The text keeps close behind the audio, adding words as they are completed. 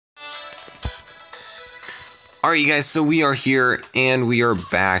Alright, you guys, so we are here, and we are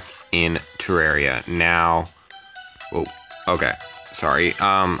back in Terraria. Now, whoa, okay, sorry,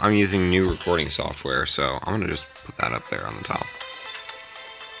 I'm using new recording software, so I'm gonna just put that up there on the top.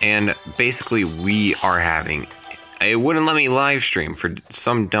 And basically, we are having, it wouldn't let me live stream for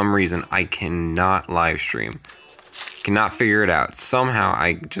some dumb reason. I cannot live stream. Cannot figure it out. Somehow,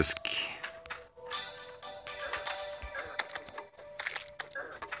 I just can't.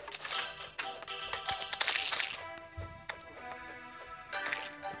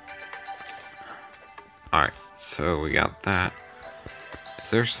 Alright, so we got that.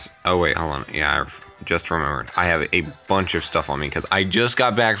 There's, oh wait, hold on. Yeah, I just remembered. I have a bunch of stuff on me because I just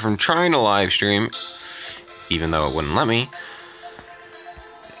got back from trying to live stream, even though it wouldn't let me.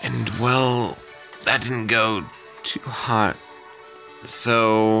 And well, that didn't go too hot.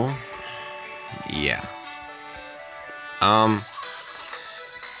 So, yeah. Let's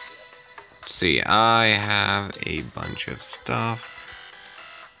see, I have a bunch of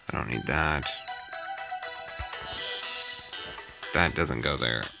stuff. I don't need that. That doesn't go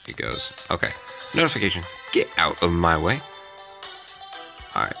there. It goes. Okay. Notifications. Get out of my way.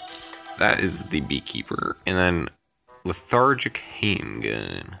 Alright. That is the beekeeper. And then lethargic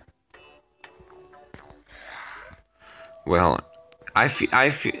handgun. Well, I feel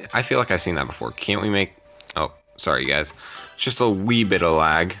like I've seen that before. Can't we make... Oh, sorry guys. Just a wee bit of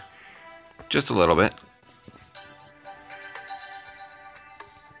lag. Just a little bit.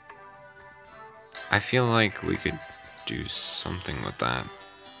 I feel like we could do something with that.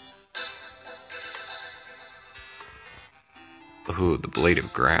 Ooh, the blade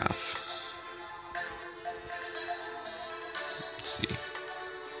of grass. Let's see.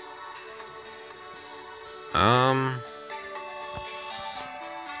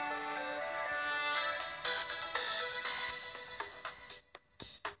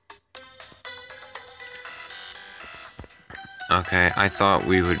 Okay, I thought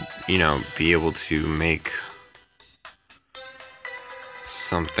we would, you know, be able to make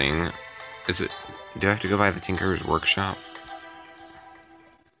something. Is it, do I have to go by the Tinker's Workshop?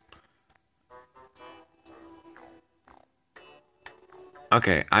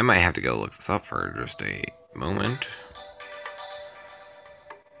 Okay, I might have to go look this up for just a moment.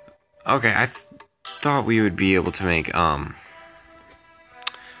 Okay, I thought we would be able to make,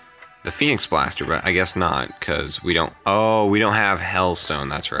 the Phoenix Blaster, but I guess not, because we don't, oh, we don't have Hellstone,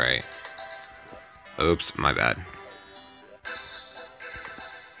 that's right. Oops, my bad.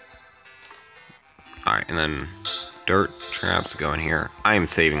 Alright, and then dirt traps go in here. I am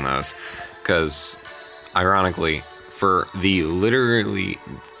saving those, because, ironically, for the literally,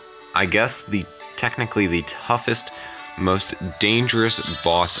 I guess technically the toughest, most dangerous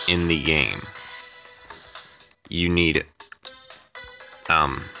boss in the game, you need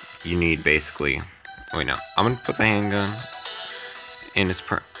basically, wait no, I'm gonna put the handgun in its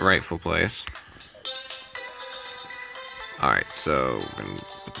rightful place. Alright, so we're gonna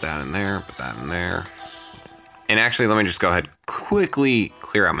put that in there, put that in there. And actually, let me just go ahead quickly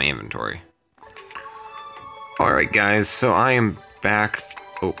clear out my inventory. Alright guys, so I am back.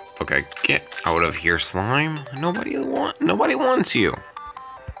 Oh, okay, get out of here, slime. Nobody wants you.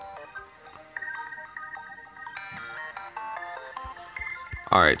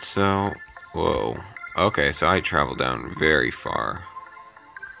 Alright, so, whoa. Okay, so I traveled down very far.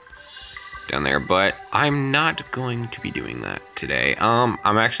 Down there, but I'm not going to be doing that today. I'm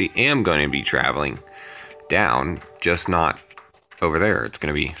actually am going to be traveling down, just not over there. It's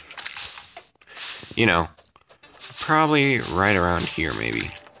gonna be, you know, probably right around here,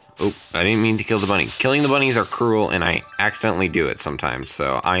 maybe. Oh, I didn't mean to kill the bunny. Killing the bunnies are cruel, and I accidentally do it sometimes,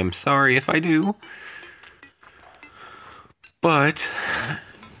 so I'm sorry if I do. But,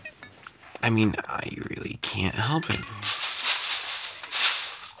 I mean, I really can't help it.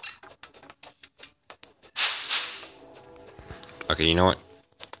 Okay, you know what?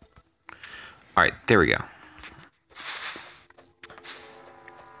 Alright, there we go.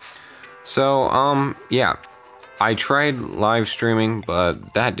 So, yeah. I tried live streaming,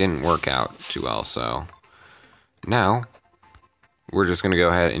 but that didn't work out too well, so now we're just gonna go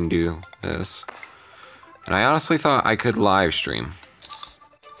ahead and do this. And I honestly thought I could live stream.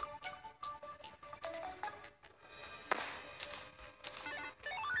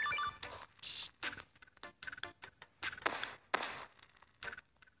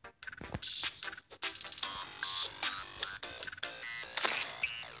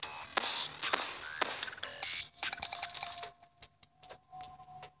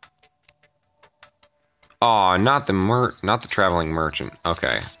 Aw, not the traveling merchant.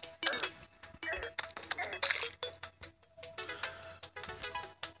 Okay.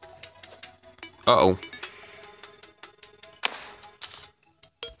 Uh-oh.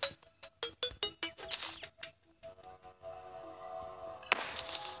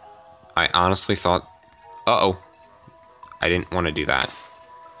 honestly thought... Uh-oh. I didn't want to do that.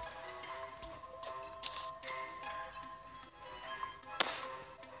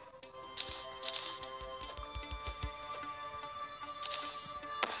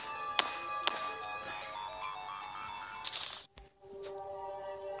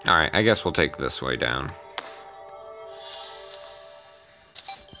 Alright, I guess we'll take this way down.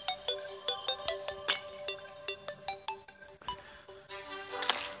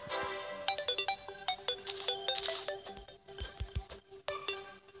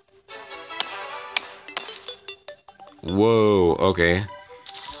 Whoa, okay.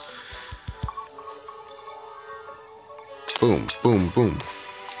 Boom, boom, boom.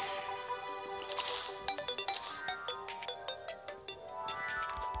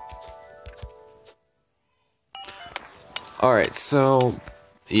 Alright, so...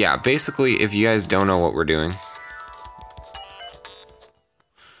 yeah, basically, if you guys don't know what we're doing...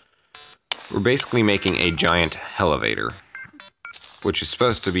 we're basically making a giant elevator. Which is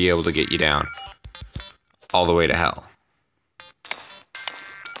supposed to be able to get you down. All the way to hell.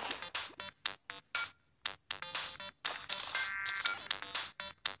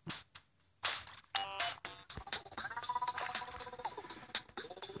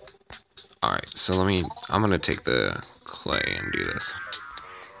 Alright, so I'm gonna take the clay and do this.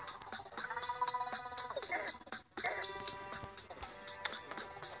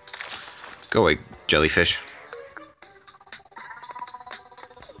 Go away, jellyfish.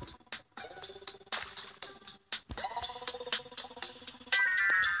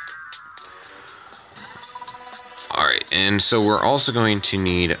 Alright, and so we're also going to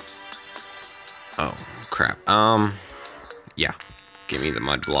need... oh, crap. Yeah. Give me the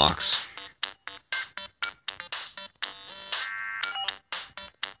mud blocks.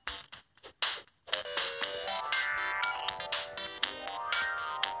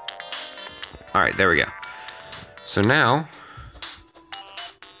 Alright, there we go. So now...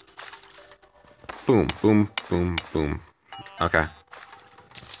 boom, boom, boom, boom. Okay.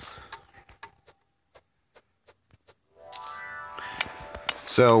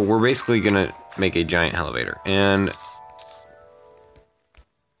 So we're basically gonna make a giant elevator. And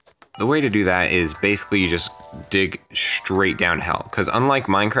the way to do that is basically you just dig straight down to hell. Because unlike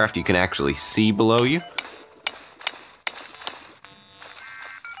Minecraft, you can actually see below you.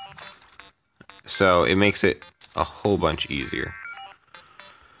 So it makes it a whole bunch easier.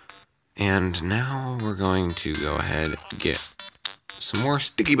 And now we're going to go ahead and get some more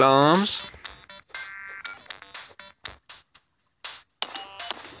sticky bombs.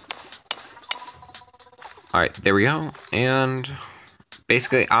 Alright, there we go. And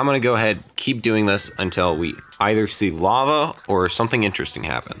basically, I'm going to go ahead keep doing this until we either see lava or something interesting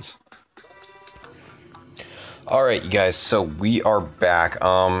happens. Alright, you guys, so we are back.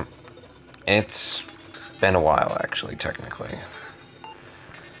 It's been a while, actually, technically.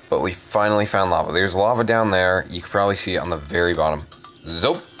 But we finally found lava. There's lava down there. You can probably see it on the very bottom.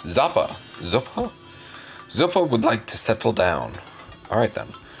 Zappa would like to settle down. Alright, then.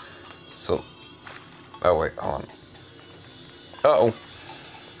 So... oh, wait, hold on. Uh-oh.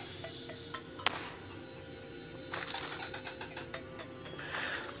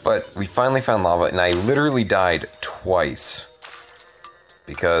 But we finally found lava, and I literally died twice.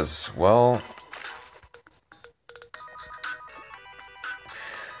 Because, well...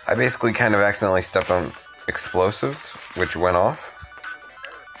 I basically kind of accidentally stepped on explosives, which went off.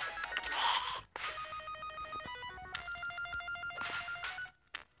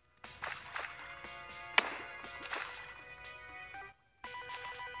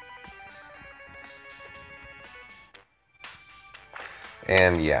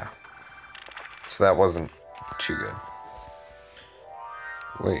 And yeah, so that wasn't too good.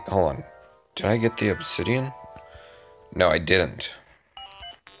 Wait, hold on. Did I get the obsidian? No, I didn't.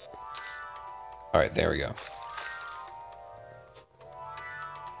 Alright, there we go.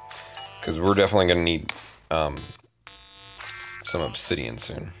 Because we're definitely going to need some obsidian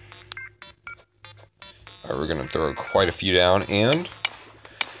soon. Alright, we're going to throw quite a few down, and...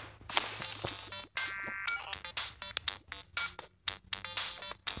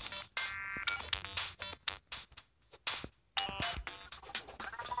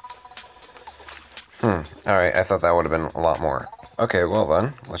 alright, I thought that would have been a lot more. Okay, well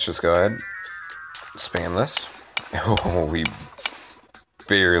then, let's just go ahead. Spam this. Oh, we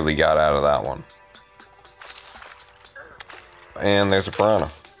barely got out of that one. And there's a piranha.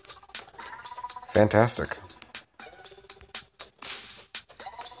 Fantastic.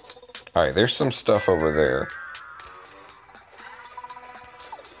 Alright, there's some stuff over there.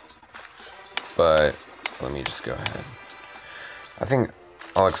 But, let me just go ahead. I think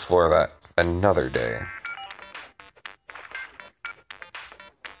I'll explore that another day.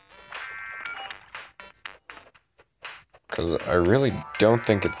 Because I really don't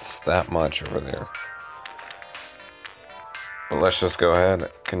think it's that much over there. But let's just go ahead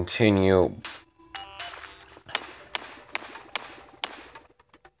and continue.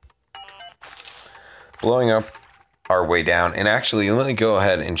 Blowing up our way down. And actually, let me go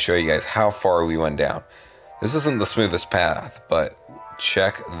ahead and show you guys how far we went down. This isn't the smoothest path, but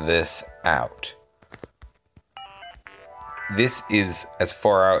check this out. This is as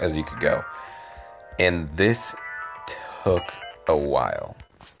far out as you could go. And this took a while.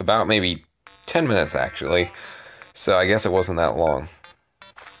 About maybe 10 minutes, actually. So I guess it wasn't that long.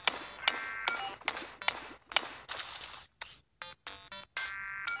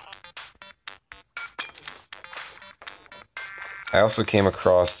 I also came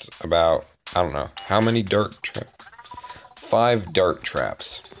across about, I don't know, how many dart traps? 5 dart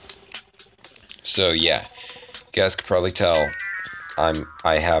traps. So yeah, you guys could probably tell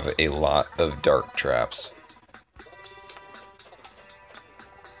I have a lot of dart traps.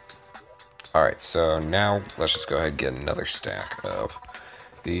 Alright, so now let's just go ahead and get another stack of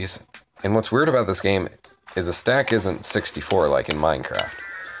these. And what's weird about this game is a stack isn't 64 like in Minecraft.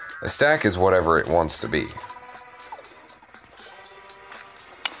 A stack is whatever it wants to be.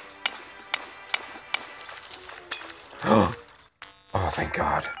 Oh, thank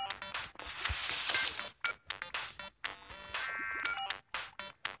God.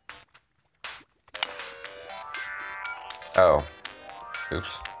 Oh.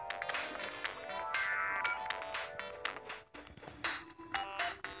 Oops.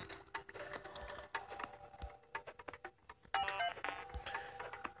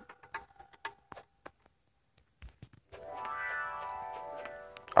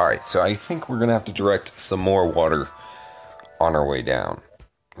 Alright, so I think we're going to have to direct some more water on our way down.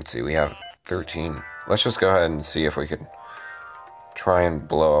 Let's see, we have 13. Let's just go ahead and see if we can try and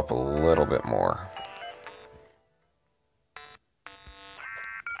blow up a little bit more.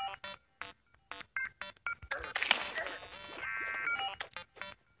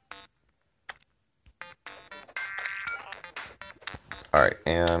 Alright,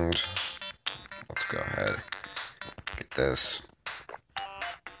 and let's go ahead get this.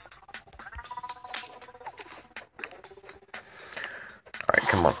 Alright,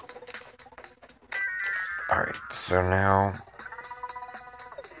 come on. Alright, so now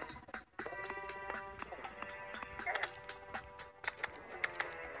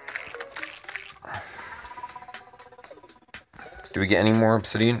do we get any more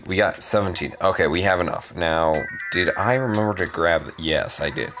obsidian? We got 17. Okay, we have enough. Now, did I remember to grab... Yes, I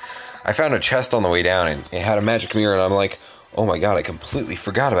did. I found a chest on the way down, and it had a magic mirror, and I'm like, oh my god, I completely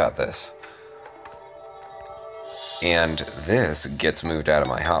forgot about this. And this gets moved out of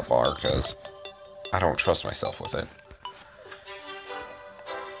my hotbar, because I don't trust myself with it.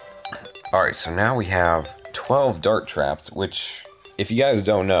 Alright, so now we have 12 dart traps, which, if you guys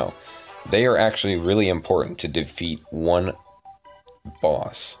don't know, they are actually really important to defeat one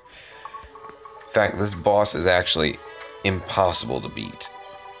boss. In fact, this boss is actually impossible to beat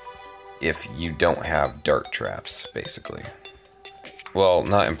if you don't have dart traps, basically. Well,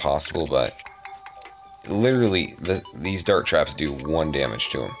 not impossible, but literally these dart traps do 1 damage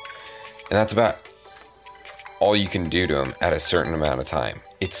to him. And that's about all you can do to him at a certain amount of time.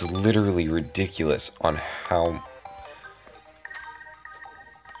 It's literally ridiculous on how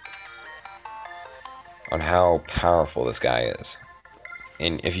powerful this guy is.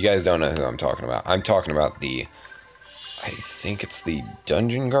 And if you guys don't know who I'm talking about the, I think it's the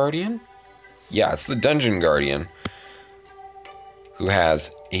Dungeon Guardian? Yeah, it's the Dungeon Guardian, who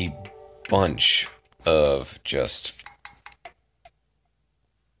has a bunch of just...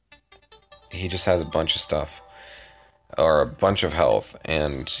 He just has a bunch of stuff, or a bunch of health,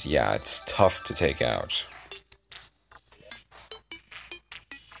 and yeah, it's tough to take out.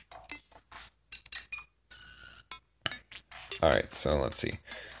 Alright, so let's see.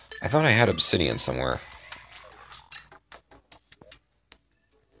 I thought I had obsidian somewhere.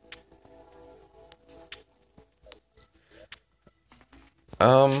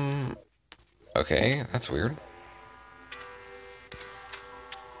 Okay, that's weird.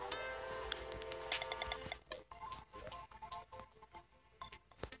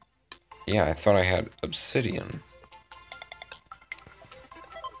 Yeah, I thought I had obsidian.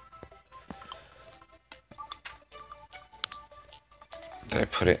 Did I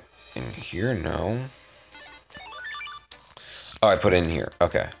put it in here? No. Oh, I put it in here.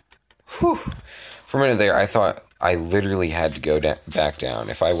 Okay. Whew. For a minute there, I thought I literally had to go back down.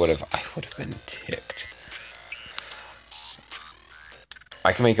 If I would have been ticked.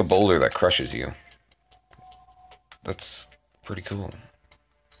 I can make a boulder that crushes you. That's pretty cool.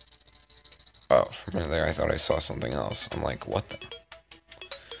 Oh, for a minute there, I thought I saw something else. I'm like, what the?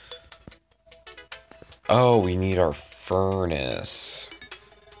 Oh, we need our furnace.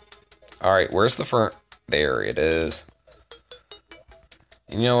 Alright, where's the furnace? There it is.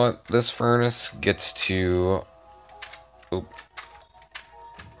 You know what? This furnace gets to... Oop.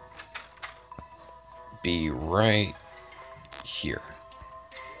 Be right here.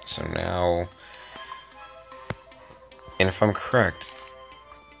 So now... And if I'm correct...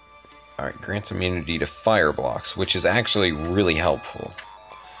 Alright, grants immunity to fire blocks, which is actually really helpful.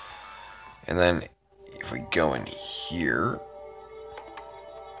 And then, if we go in here...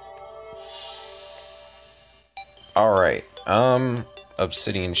 Alright,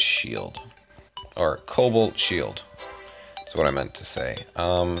 obsidian shield. Or cobalt shield. That's what I meant to say.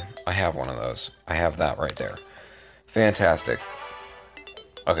 I have one of those. I have that right there. Fantastic.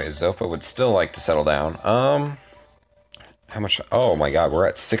 Okay, Zopa would still like to settle down. How much? Oh my god, we're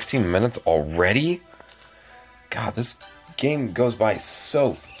at 16 minutes already? God, this game goes by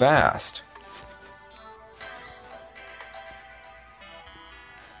so fast.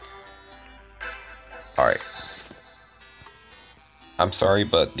 Alright. I'm sorry,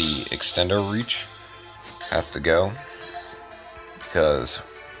 but the extender reach has to go. Because,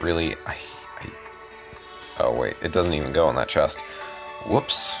 really, oh wait, it doesn't even go in that chest.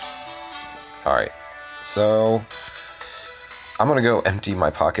 Whoops. Alright, so... I'm gonna go empty my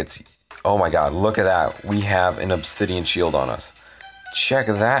pockets. Oh my god, look at that. We have an obsidian shield on us. Check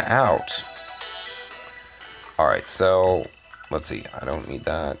that out. Alright, so... Let's see. I don't need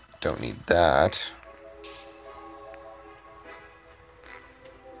that. Don't need that.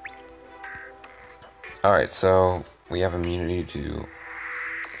 Alright, so... We have immunity to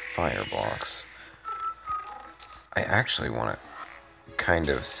fire blocks. I actually want to kind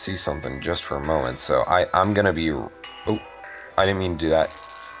of see something just for a moment, so I'm gonna be... Oh, I didn't mean to do that.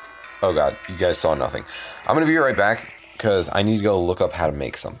 Oh god, you guys saw nothing. I'm gonna be right back, because I need to go look up how to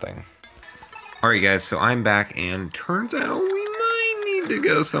make something. Alright guys, so I'm back, and turns out we might need to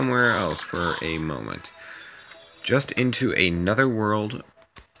go somewhere else for a moment. Just into another world,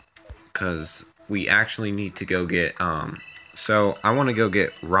 because we actually need to go get, so I want to go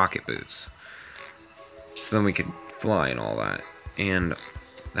get rocket boots. So then we can fly and all that. And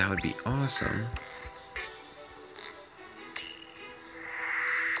that would be awesome.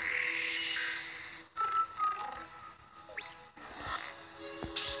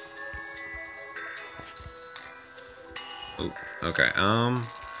 Oh, okay,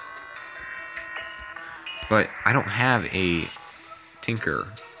 but I don't have a tinker,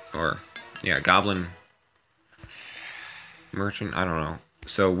 or, yeah, goblin merchant, I don't know.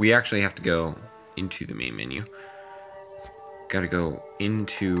 So we actually have to go into the main menu. Gotta go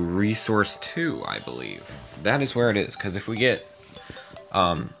into resource 2, I believe. That is where it is, because if we get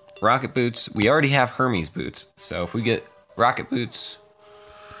rocket boots, we already have Hermes boots. So if we get rocket boots,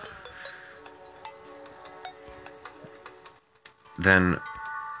 then,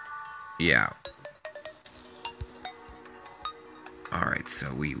 yeah. Alright,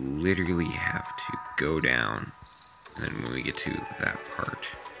 so we literally have to go down, and then when we get to that part.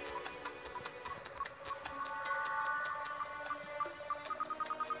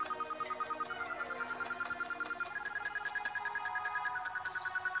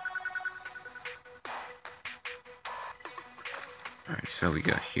 Alright, so we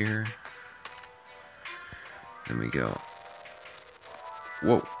go here. Then we go...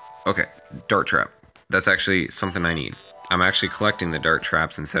 Whoa, okay, dart trap. That's actually something I need. I'm actually collecting the dart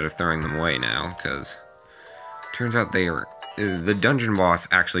traps instead of throwing them away now, because turns out they are... The dungeon boss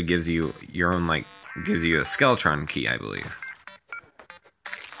actually gives you your own, like, gives you a Skeletron key, I believe.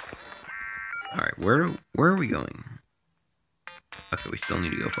 Alright, where are we going? Okay, we still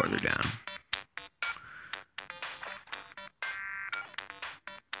need to go farther down.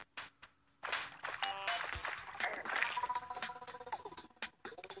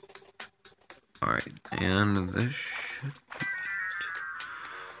 Alright, and this should be it.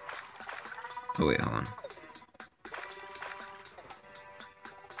 Oh wait, hold on.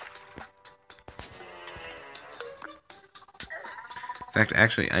 In fact,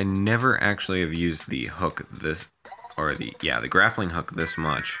 actually, I never actually have used the hook this, or the grappling hook this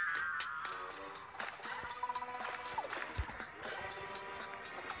much.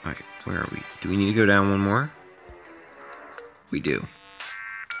 Alright, where are we? Do we need to go down one more? We do.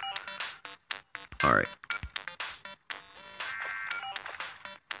 Alright.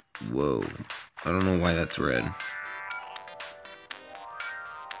 Whoa. I don't know why that's red.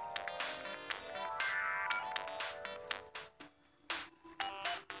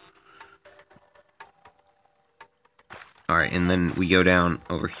 Alright, and then we go down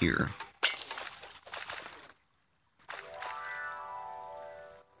over here.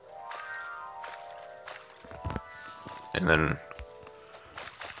 And then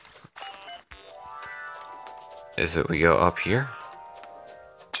is it we go up here?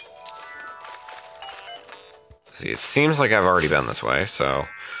 See, it seems like I've already been this way, so.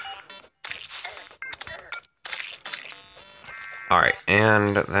 Alright,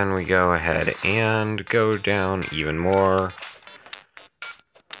 and then we go ahead and go down even more.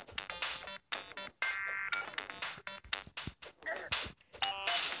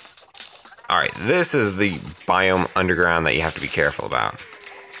 Alright, this is the biome underground that you have to be careful about.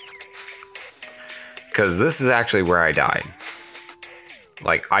 Because this is actually where I died.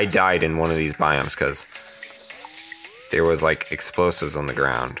 Like, I died in one of these biomes because there was, like, explosives on the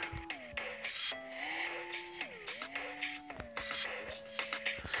ground.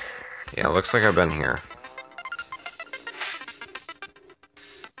 Yeah, it looks like I've been here.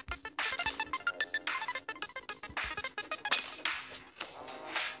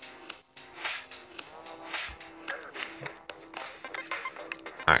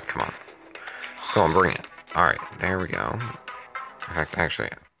 Alright, come on. Come on, bring it. Alright, there we go. In fact, actually,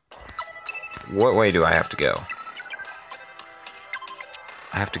 what way do I have to go?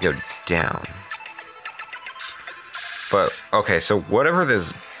 I have to go down. But, okay, so whatever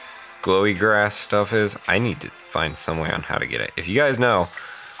this glowy grass stuff is, I need to find some way on how to get it. If you guys know,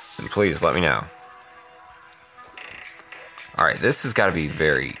 then please let me know. Alright, this has got to be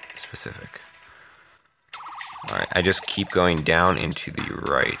very specific. Alright, I just keep going down into the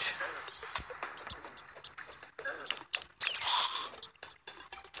right.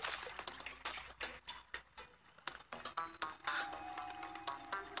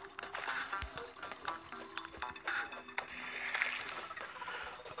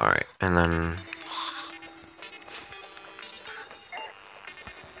 Alright, and then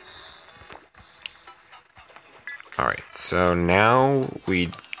alright, so now we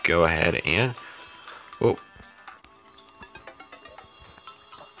go ahead and whoa.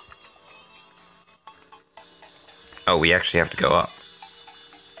 Oh, we actually have to go up.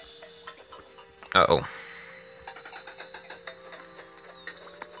 Uh-oh.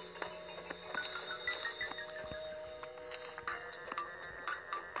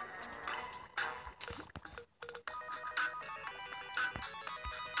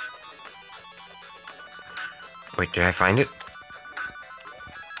 Wait, did I find it?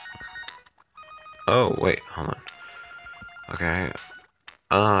 Oh, wait, hold on. Okay.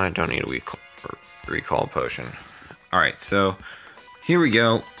 I don't need a recall potion. Alright, so here we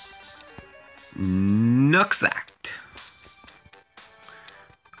go. Nuxact.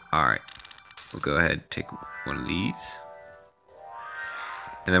 Alright. We'll go ahead and take one of these.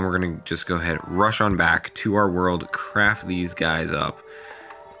 And then we're going to just go ahead, rush on back to our world, craft these guys up.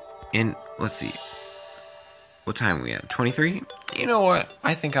 And let's see. What time are we at? 23? You know what?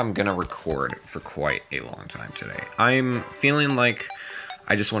 I think I'm going to record for quite a long time today. I'm feeling like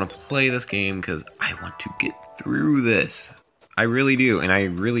I just want to play this game because I want to get through this. I really do. And I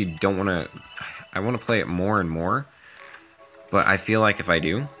really don't want to... I want to play it more and more. But I feel like if I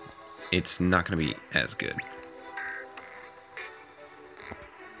do, it's not going to be as good.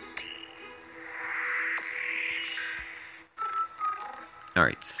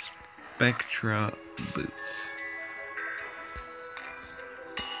 Alright, Spectra boots.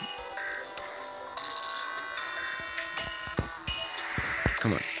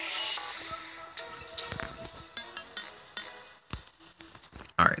 Come on.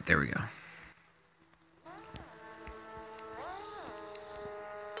 Alright, there we go.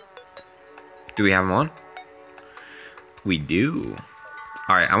 Do we have them on? We do.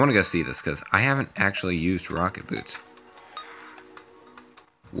 Alright, I want to go see this because I haven't actually used rocket boots.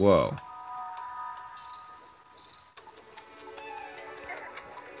 Whoa.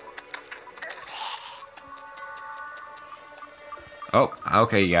 Oh,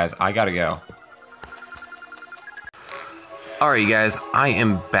 okay, you guys, I gotta go. Alright, you guys, I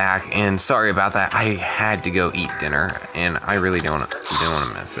am back, and sorry about that. I had to go eat dinner, and I really didn't want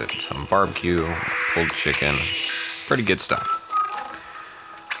to miss it. Some barbecue, pulled chicken, pretty good stuff.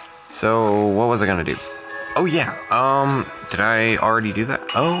 So, what was I gonna do? Oh yeah, did I already do that?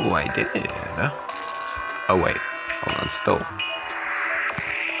 Oh, I did. Oh wait, hold on, still.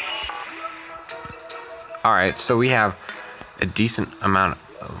 Alright, so we have a decent amount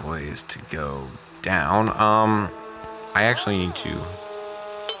of ways to go down. I actually need to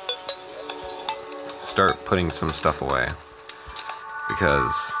start putting some stuff away,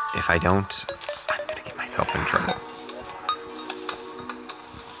 because if I don't, I'm gonna get myself in trouble.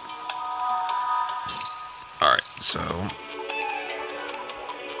 Alright, so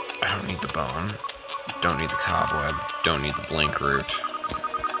I don't need the bone. Don't need the cobweb. Don't need the blink root.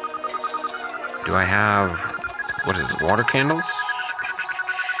 Do I have... what is it? Water candles?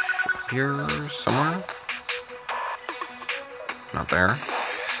 Up here somewhere? Not there.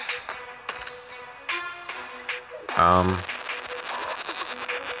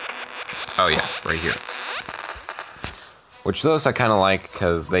 Oh yeah, right here. Which those I kind of like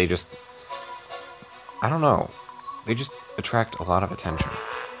because they just... I don't know. They just attract a lot of attention.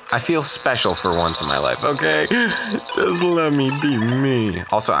 I feel special for once in my life, okay? Just let me be me.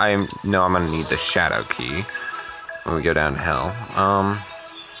 Also, I know I'm gonna need the shadow key when we go down to hell.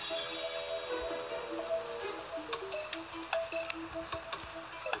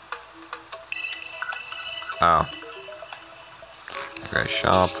 Oh. Okay,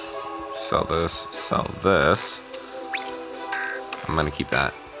 shop. Sell this. Sell this. I'm gonna keep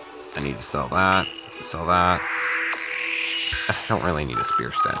that. I need to sell that. Sell that. I don't really need a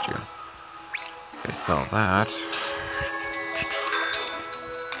spear statue. Okay, sell that.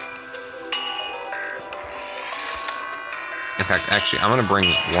 In fact, actually, I'm gonna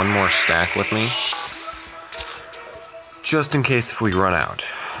bring one more stack with me. Just in case if we run out.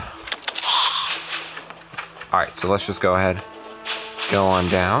 Alright, so let's just go ahead. Go on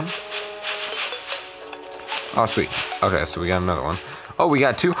down. Oh, sweet. Okay, so we got another one. Oh, we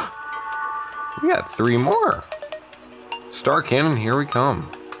got 2. We got 3 more. Star Cannon, here we come.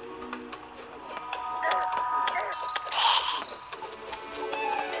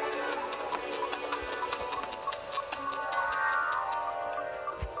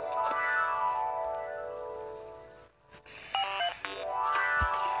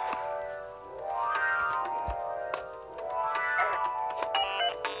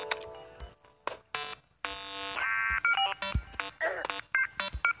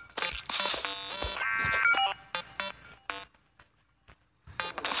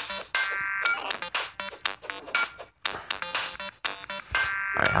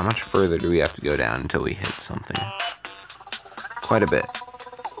 Alright, how much further do we have to go down until we hit something? Quite a bit.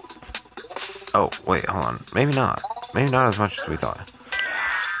 Oh, wait, hold on. Maybe not. Maybe not as much as we thought.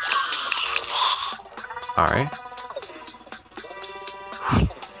 Alright.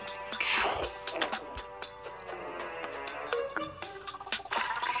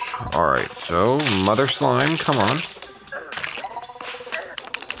 Alright, so, Mother Slime, come on.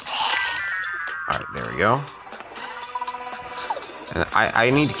 Alright, there we go. And I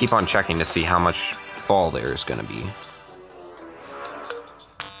need to keep on checking to see how much fall there is going to be.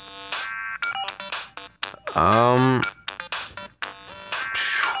 God,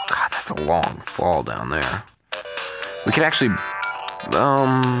 that's a long fall down there. We could actually,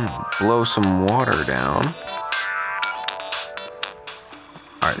 blow some water down.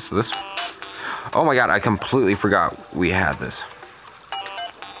 Alright, so this... Oh my god, I completely forgot we had this.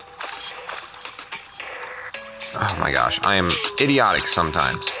 Oh my gosh, I am idiotic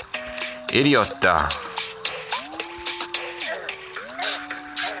sometimes. Idiota.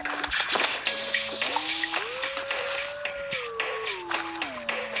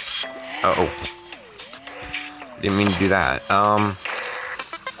 Uh-oh. Didn't mean to do that.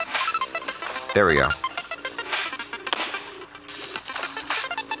 There we go.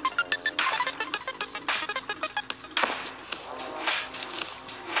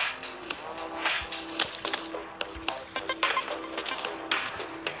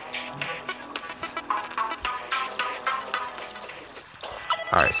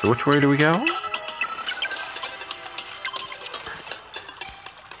 Alright, so which way do we go?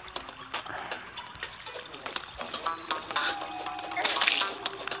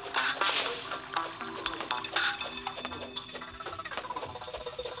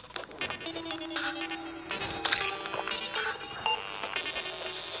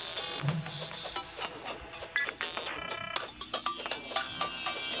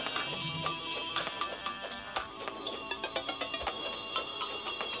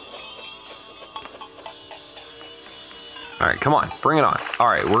 Alright, come on, bring it on.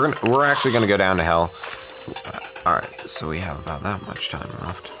 Alright, we're actually gonna go down to hell. Alright, so we have about that much time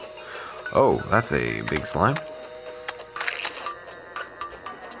left. Oh, that's a big slime.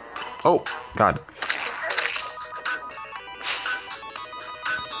 Oh, God.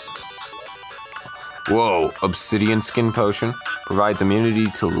 Whoa, obsidian skin potion. Provides immunity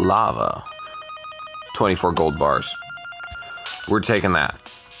to lava. 24 gold bars. We're taking that.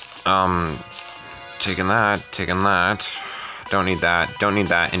 Taking that. Don't need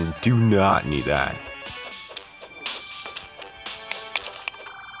that, and do not need that.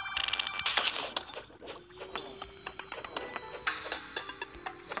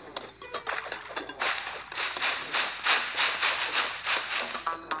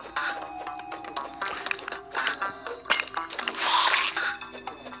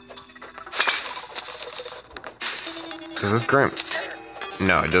 Does this grant...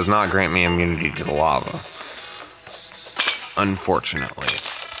 No, it does not grant me immunity to the lava. Unfortunately.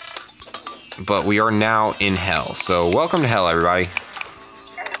 But we are now in hell. So welcome to hell, everybody.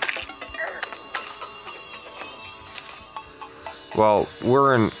 Well,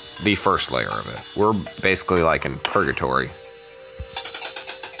 we're in the first layer of it. We're basically like in purgatory.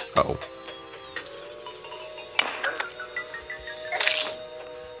 Uh-oh.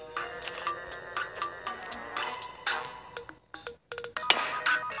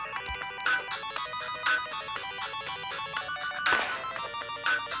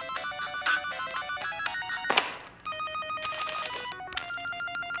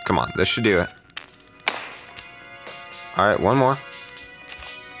 Come on, this should do it. Alright, one more.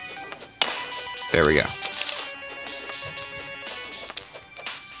 There we go.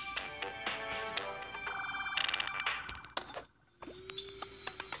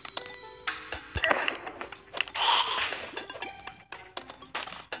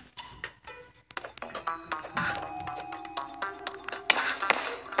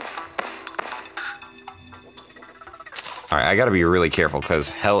 Alright, I gotta be really careful because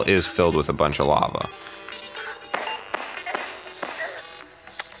hell is filled with a bunch of lava.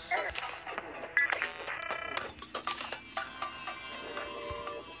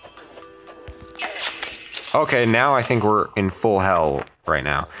 Okay, now I think we're in full hell right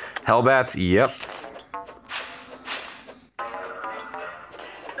now. Hellbats, yep.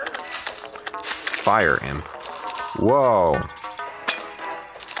 Fire imp. Whoa.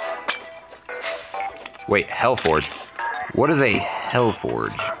 Wait, Hellforge. What is a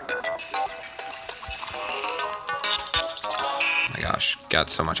Hellforge? Oh my gosh, got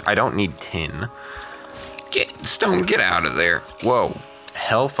so much. I don't need tin. Stone, get out of there. Whoa.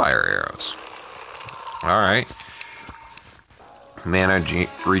 Hellfire arrows. Alright. Mana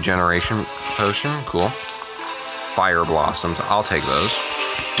regeneration potion. Cool. Fire blossoms. I'll take those.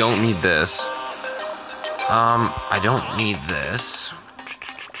 Don't need this. I don't need this.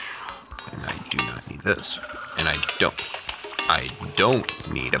 And I do not need this. And I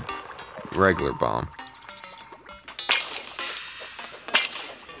don't need a regular bomb.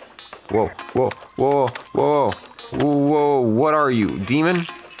 Whoa, whoa, whoa, whoa, whoa, what are you, demon?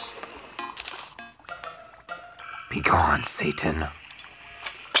 Be gone, Satan.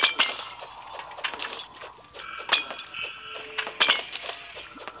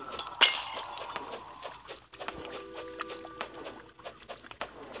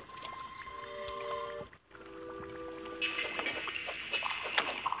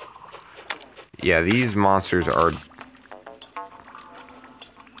 Yeah, these monsters are...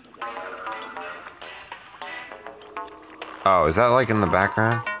 Oh, is that like in the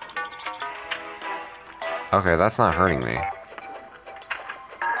background? Okay, that's not hurting me.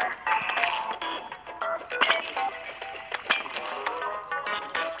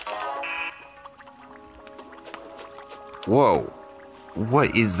 Whoa.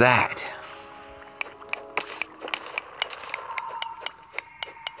 What is that?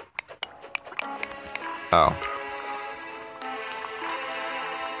 Oh.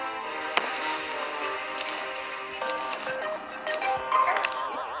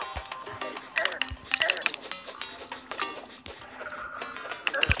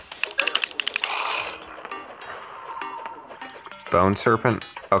 Bone serpent?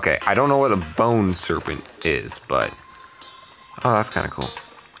 Okay, I don't know what a bone serpent is, but... Oh, that's kind of cool.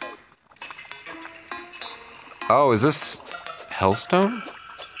 Oh, is this Hellstone?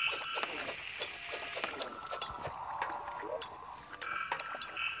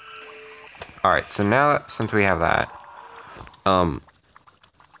 Alright, so now that, since we have that,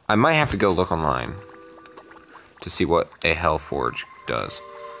 I might have to go look online to see what a Hellforge does.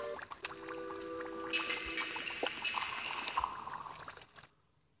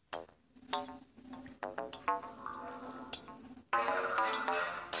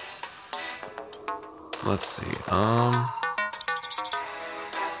 Let's see,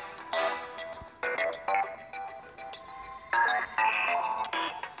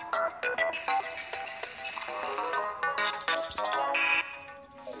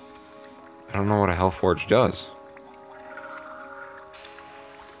 I don't know what a Hellforge does.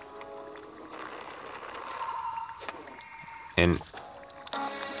 And...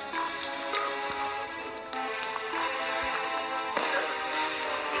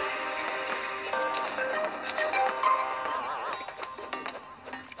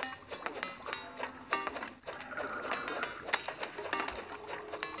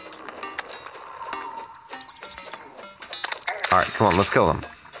 Alright, come on, let's kill them.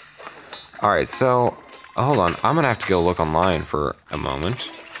 Alright, so, hold on. I'm gonna have to go look online for a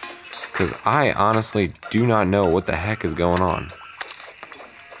moment. Because I honestly do not know what the heck is going on.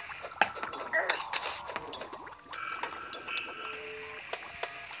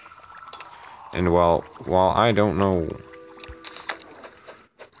 And while I don't know...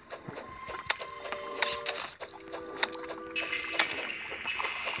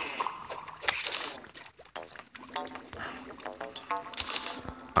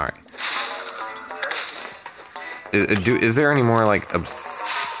 Alright. Is there any more, like,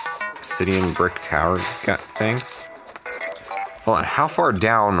 obsidian brick tower things? Hold on, how far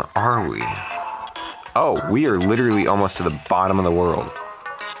down are we? Oh, we are literally almost to the bottom of the world.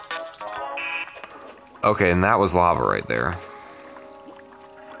 Okay, and that was lava right there.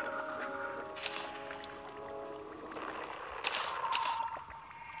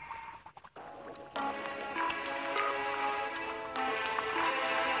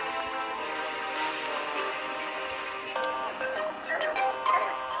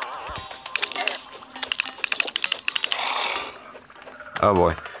 Oh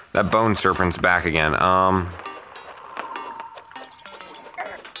boy, that bone serpent's back again. Oh,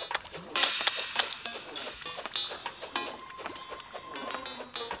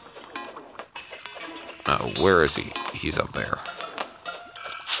 where is he? He's up there.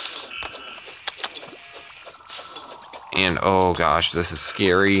 And oh gosh, this is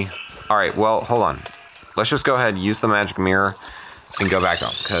scary. Alright, well, hold on. Let's just go ahead and use the magic mirror and go back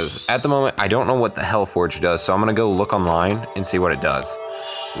up. Because at the moment, I don't know what the Hellforge does. So I'm going to go look online and see what it does.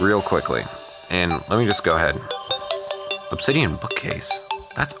 Real quickly. And let me just go ahead. Obsidian bookcase.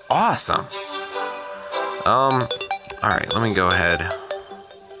 That's awesome. Alright, let me go ahead.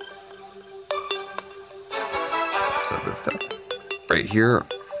 Set this down right here.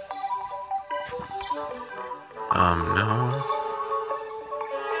 No.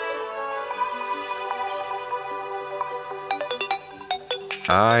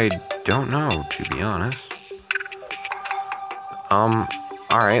 I don't know, to be honest.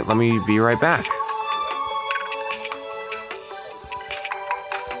 Alright, let me be right back.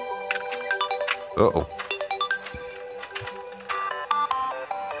 Uh-oh.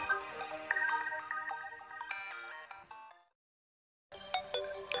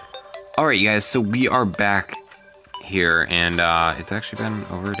 Alright, you guys, so we are back here, and, it's actually been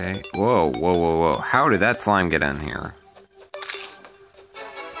over a day. Whoa, whoa, whoa, whoa. How did that slime get in here?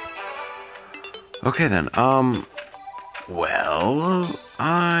 Okay, then, well,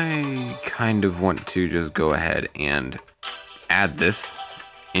 I kind of want to just go ahead and add this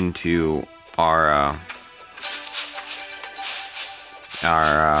into our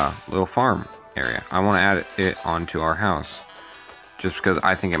little farm area. I want to add it onto our house. Just because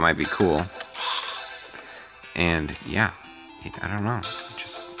I think it might be cool. And yeah, I don't know.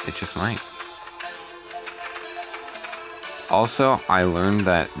 It just might. Also, I learned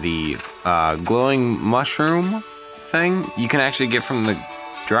that the glowing mushroom thing you can actually get from the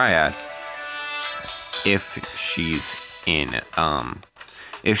dryad if she's in that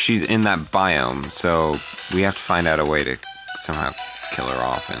biome. So we have to find out a way to somehow kill her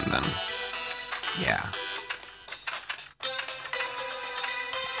off, and then yeah.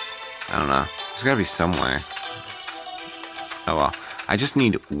 I don't know. There's gotta be some way. Oh well. I just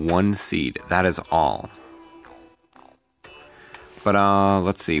need one seed. That is all. But,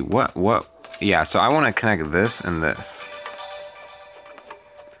 let's see. What? Yeah, so I want to connect this and this.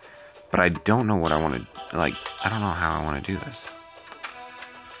 But I don't know what I want to, like, I don't know how I want to do this.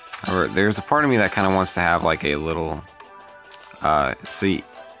 However, there's a part of me that kind of wants to have, like, a little, see,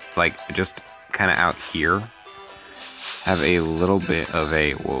 like, just kind of out here. Have a little bit of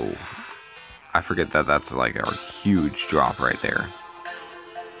a, whoa. I forget that that's like a huge drop right there.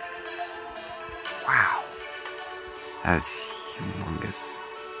 Wow. That is humongous.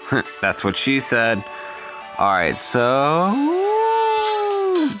 That's what she said. Alright, so...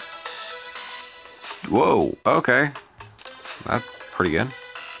 Whoa, okay. That's pretty good.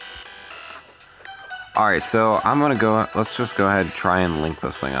 Alright, so I'm gonna go... Let's just go ahead and try and link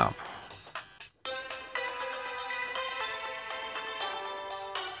this thing up.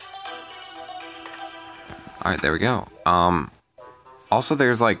 Alright, there we go. Also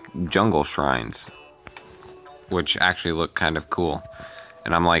there's like jungle shrines, which actually look kind of cool.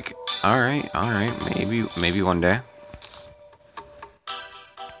 And I'm like, alright, maybe one day.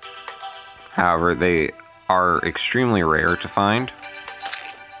 However, they are extremely rare to find.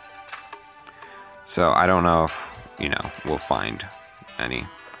 So I don't know if, you know, we'll find any.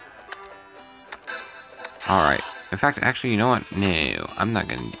 Alright. In fact, actually, you know what? No, I'm not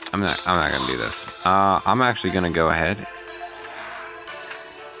gonna do this. I'm actually gonna go ahead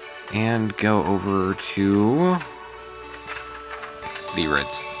and go over to the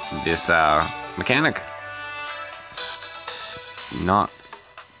this mechanic. Not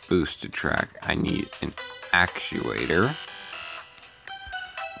boosted track. I need an actuator.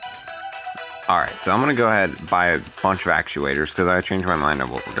 Alright, so I'm gonna go ahead and buy a bunch of actuators because I changed my mind on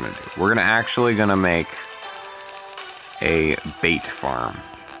what we're gonna do. We're actually gonna make a bait farm.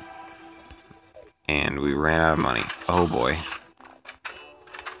 And we ran out of money. Oh boy.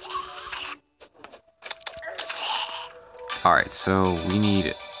 Alright, so we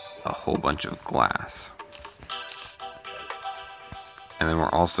need a whole bunch of glass. And then we're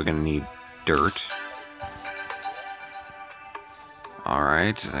also gonna need dirt.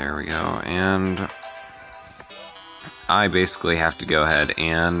 Alright, there we go. And I basically have to go ahead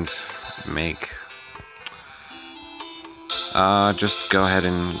and make... just go ahead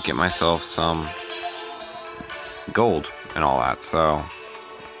and get myself some gold and all that. So,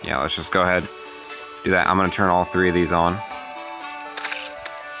 yeah, let's just go ahead do that. I'm gonna turn all three of these on.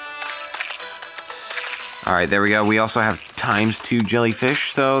 Alright, there we go. We also have ×2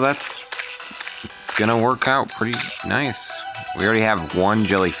 jellyfish, so that's gonna work out pretty nice. We already have 1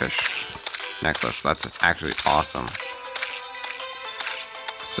 jellyfish necklace. That's actually awesome.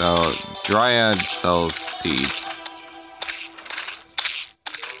 So, Dryad sells seeds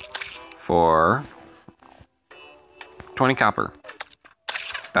for 20 copper.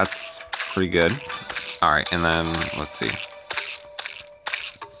 That's pretty good. Alright, and then, let's see.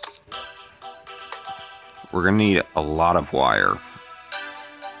 We're gonna need a lot of wire.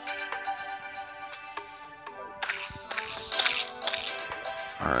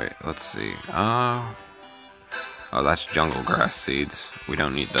 Alright, let's see. Oh, that's jungle grass seeds. We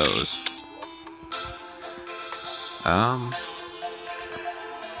don't need those.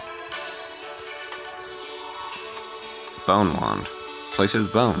 Bone wand.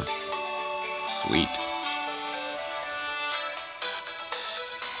 Places bone. Sweet.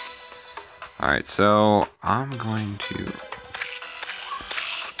 Alright, so I'm going to...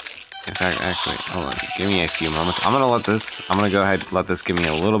 In fact, actually, hold on. Give me a few moments. I'm gonna go ahead and let this give me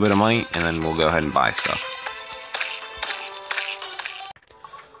a little bit of money, and then we'll go ahead and buy stuff.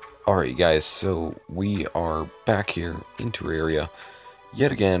 Alright, guys, so we are back here in Terraria.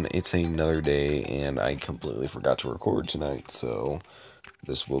 Yet again, it's another day, and I completely forgot to record tonight, so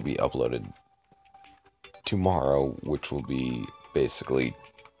this will be uploaded tomorrow, which will be basically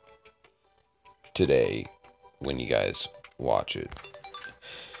today when you guys watch it.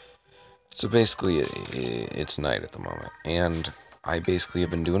 So basically, it's night at the moment, and I basically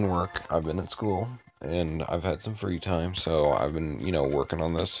have been doing work. I've been at school, and I've had some free time, so I've been, you know, working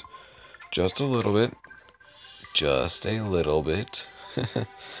on this just a little bit. Just a little bit.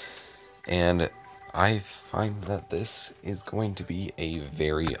 And I find that this is going to be a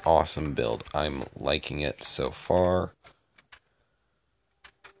very awesome build. I'm liking it so far,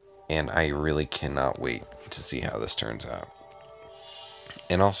 and I really cannot wait to see how this turns out.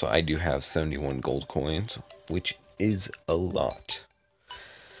 And also, I do have 71 gold coins, which is a lot.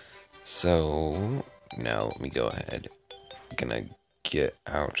 So, now let me go ahead. I'm gonna get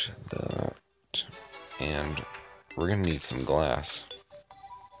out that, and we're gonna need some glass.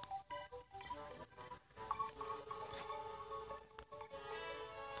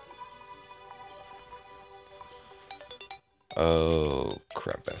 Oh,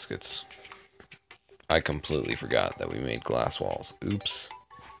 crap baskets. I completely forgot that we made glass walls. Oops.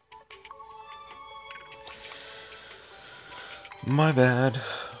 My bad.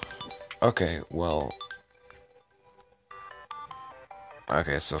 Okay, well...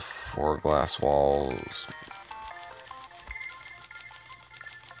 Okay, so 4 glass walls.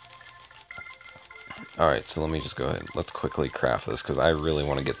 Alright, so let me just go ahead. Let's quickly craft this, because I really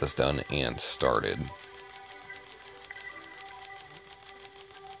want to get this done and started.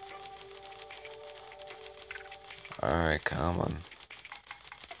 Alright, come on.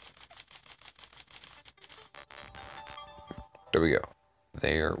 There we go.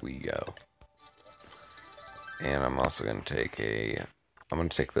 There we go. And I'm also going to take I'm going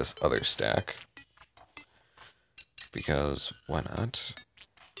to take this other stack. Because, why not?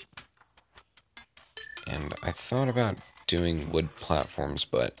 And I thought about doing wood platforms,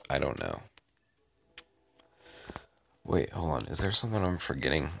 but I don't know. Wait, hold on. Is there something I'm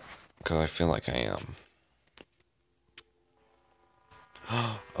forgetting? Because I feel like I am.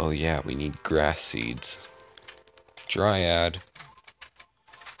 Oh yeah, we need grass seeds. Dryad.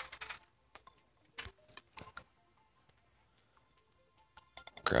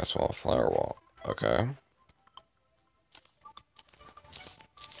 Grass wall, flower wall. Okay.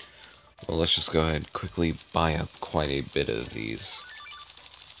 Well, let's just go ahead and quickly buy up quite a bit of these.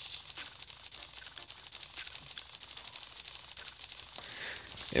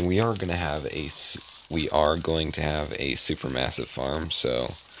 And we are going to have a supermassive farm,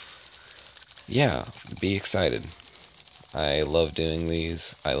 so yeah, be excited. I love doing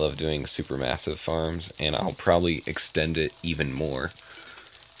these. I love doing supermassive farms, and I'll probably extend it even more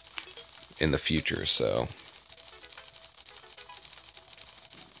in the future, so.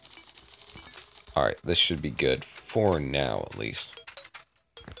 Alright, this should be good for now, at least.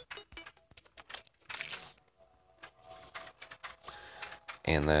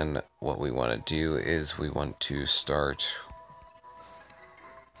 And then what we want to do is we want to start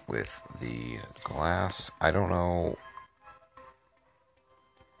with the glass. I don't know.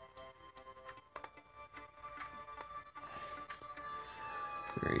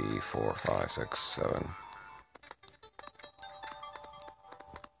 Three, four, five, six, seven.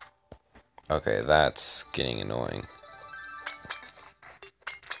 Okay, that's getting annoying.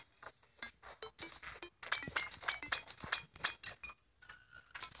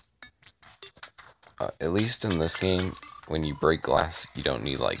 At least in this game, when you break glass, you don't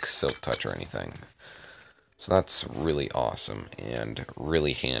need like silk touch or anything. So that's really awesome and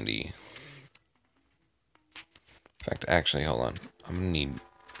really handy. In fact, actually, hold on. I'm gonna need...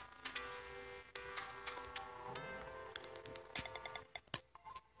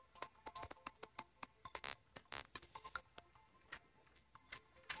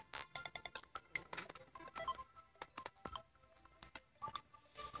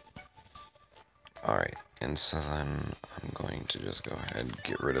 Alright, and so then I'm going to just go ahead and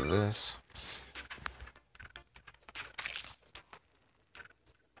get rid of this.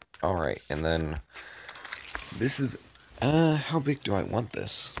 Alright, and then this is... how big do I want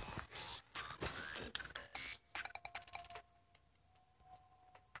this?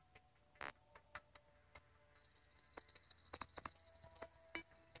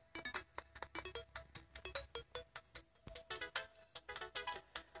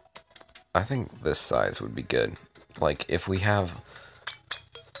 I think this size would be good. Like, if we have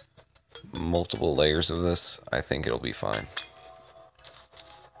multiple layers of this, I think it'll be fine.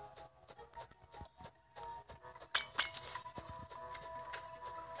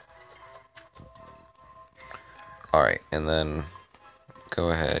 Alright, and then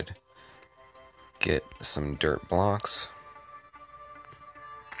go ahead, get some dirt blocks.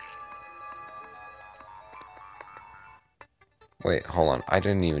 Wait, hold on. I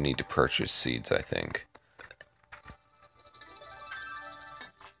didn't even need to purchase seeds, I think.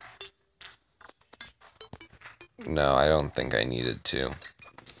 No, I don't think I needed to.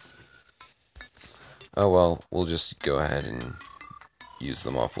 Oh well, we'll just go ahead and use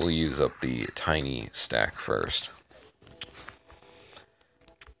them up. We'll use up the tiny stack first.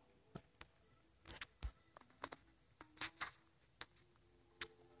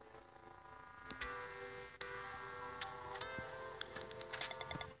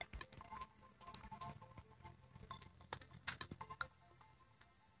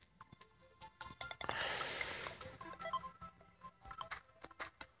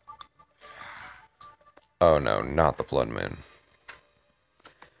 Oh no, not the blood moon.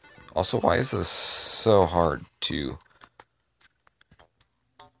 Also, why is this so hard to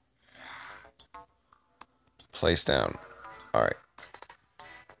place down? Alright.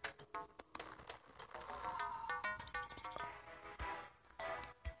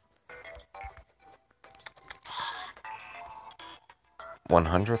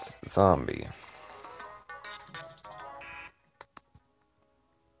 #100th zombie.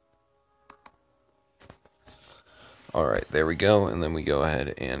 Alright, there we go, and then we go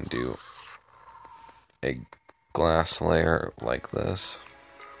ahead and do a glass layer like this.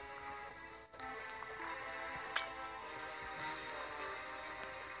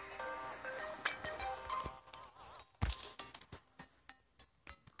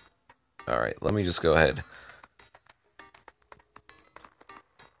 Alright, let me just go ahead.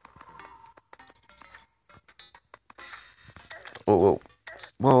 Whoa, whoa.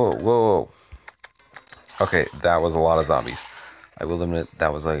 Whoa, whoa, whoa. Okay, that was a lot of zombies. I will admit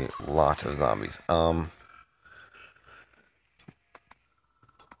that was a lot of zombies. Alright,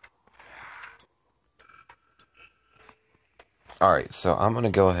 so I'm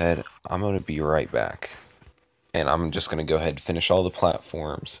gonna go ahead. I'm gonna be right back. And I'm just gonna go ahead and finish all the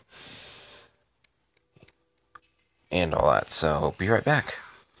platforms and all that. So, be right back.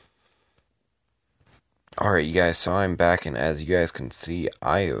 Alright, you guys, so I'm back, and as you guys can see,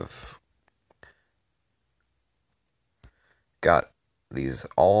 I have got these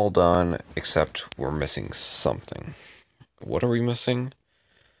all done, except we're missing something. What are we missing?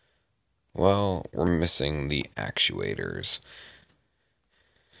 Well, we're missing the actuators.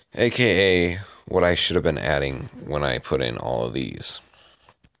 AKA what I should have been adding when I put in all of these.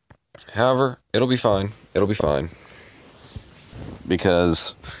 However, it'll be fine. It'll be fine.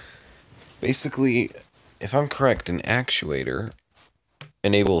 Because basically, if I'm correct, an actuator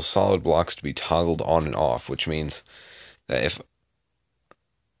enables solid blocks to be toggled on and off, which means that if...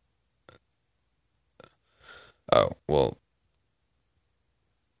 Oh, well...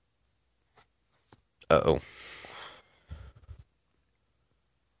 Uh-oh.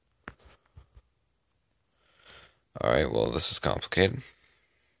 Alright, well, this is complicated.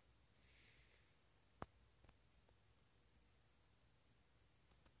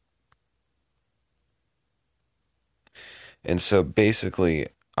 And so basically,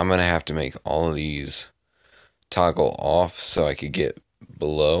 I'm going to have to make all of these toggle off so I could get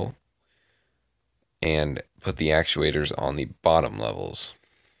below and put the actuators on the bottom levels.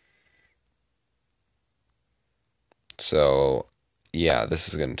 So, yeah, this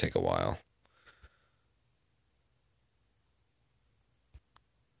is going to take a while.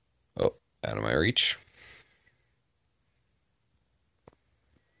 Oh, out of my reach.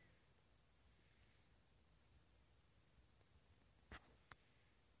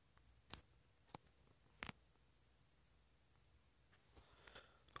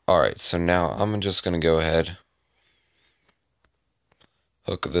 Alright, so now I'm just going to go ahead,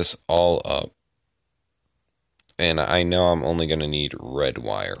 hook this all up. And I know I'm only going to need red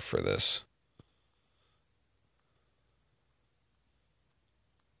wire for this.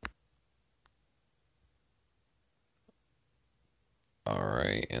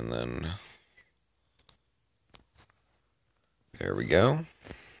 Alright, and then there we go.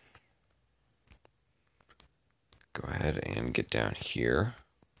 Go ahead and get down here.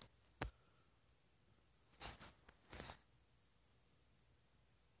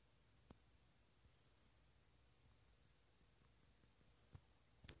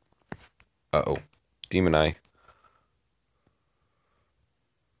 Uh-oh. Demon Eye.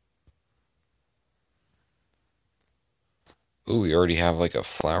 Ooh, we already have like a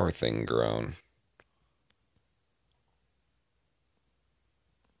flower thing grown.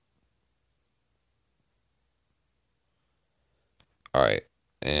 Alright,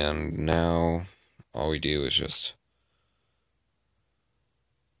 and now all we do is just...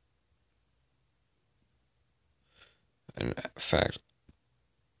 In fact,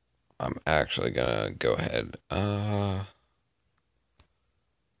 I'm actually gonna go ahead.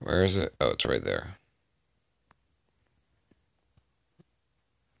 Where is it? Oh, it's right there.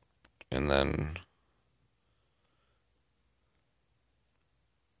 And then...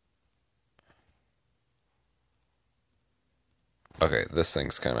 Okay, this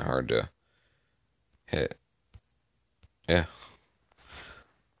thing's kind of hard to hit. Yeah.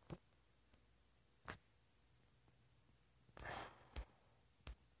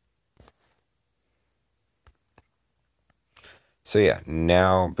 So yeah,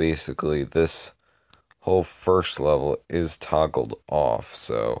 now basically this whole first level is toggled off,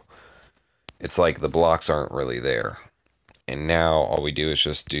 so it's like the blocks aren't really there. And now all we do is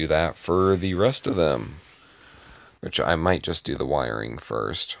just do that for the rest of them, which I might just do the wiring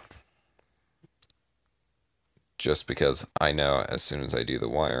first. Just because I know as soon as I do the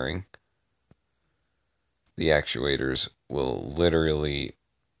wiring, the actuators will literally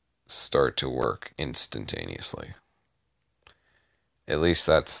start to work instantaneously. At least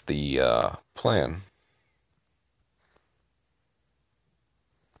that's the plan.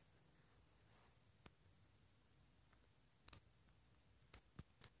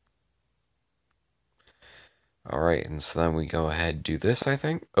 Alright, and so then we go ahead and do this, I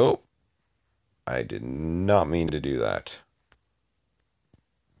think. Oh, I did not mean to do that.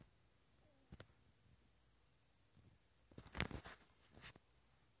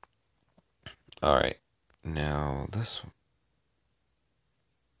 Alright, now this one.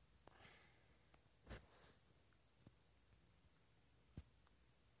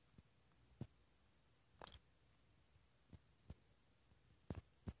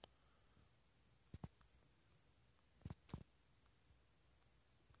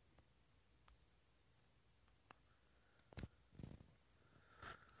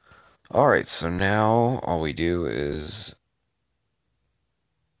 Alright, so now all we do is...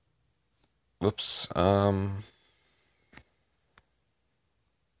 Whoops,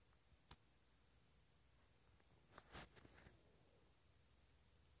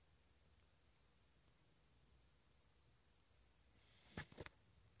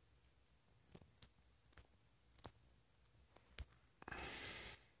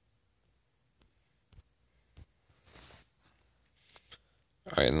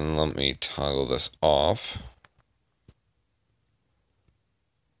 Alright, and then let me toggle this off.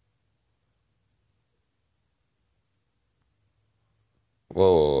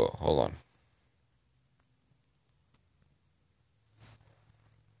 Whoa, whoa, whoa, hold on.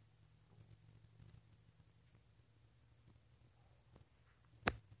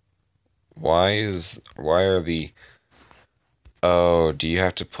 Why are the, oh, do you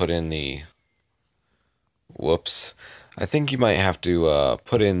have to put in the, whoops. I think you might have to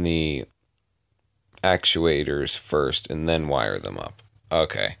put in the actuators first and then wire them up.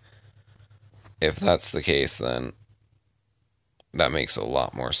 Okay. If that's the case, then that makes a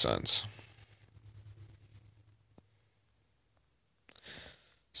lot more sense.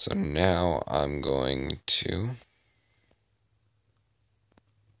 So now I'm going to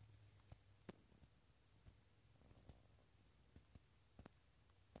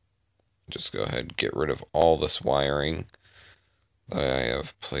just go ahead and get rid of all this wiring that I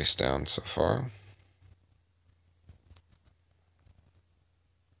have placed down so far.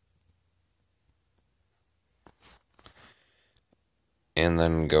 And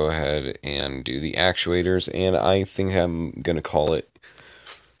then go ahead and do the actuators, and I think I'm gonna call it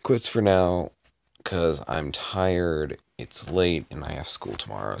quits for now because I'm tired, it's late, and I have school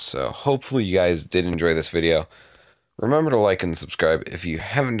tomorrow. So hopefully you guys did enjoy this video. Remember to like and subscribe if you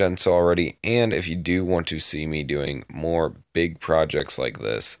haven't done so already, and if you do want to see me doing more big projects like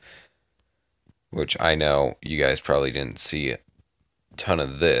this, which I know you guys probably didn't see a ton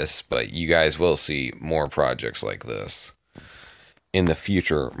of this, but you guys will see more projects like this in the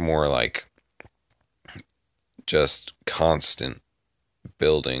future, more like just constant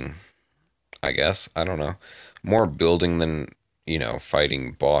building, I guess. I don't know. More building than,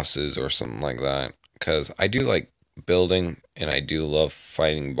 fighting bosses or something like that. Because I do like building and I do love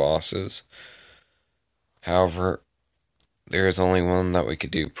fighting bosses. However, there is only one that we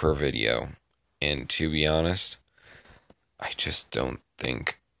could do per video. And to be honest, I just don't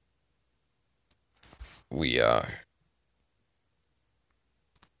think we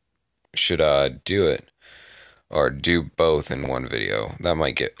should do it or do both in one video. That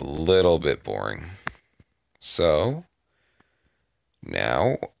might get a little bit boring. So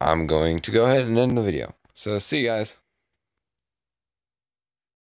now I'm going to go ahead and end the video. So see you guys.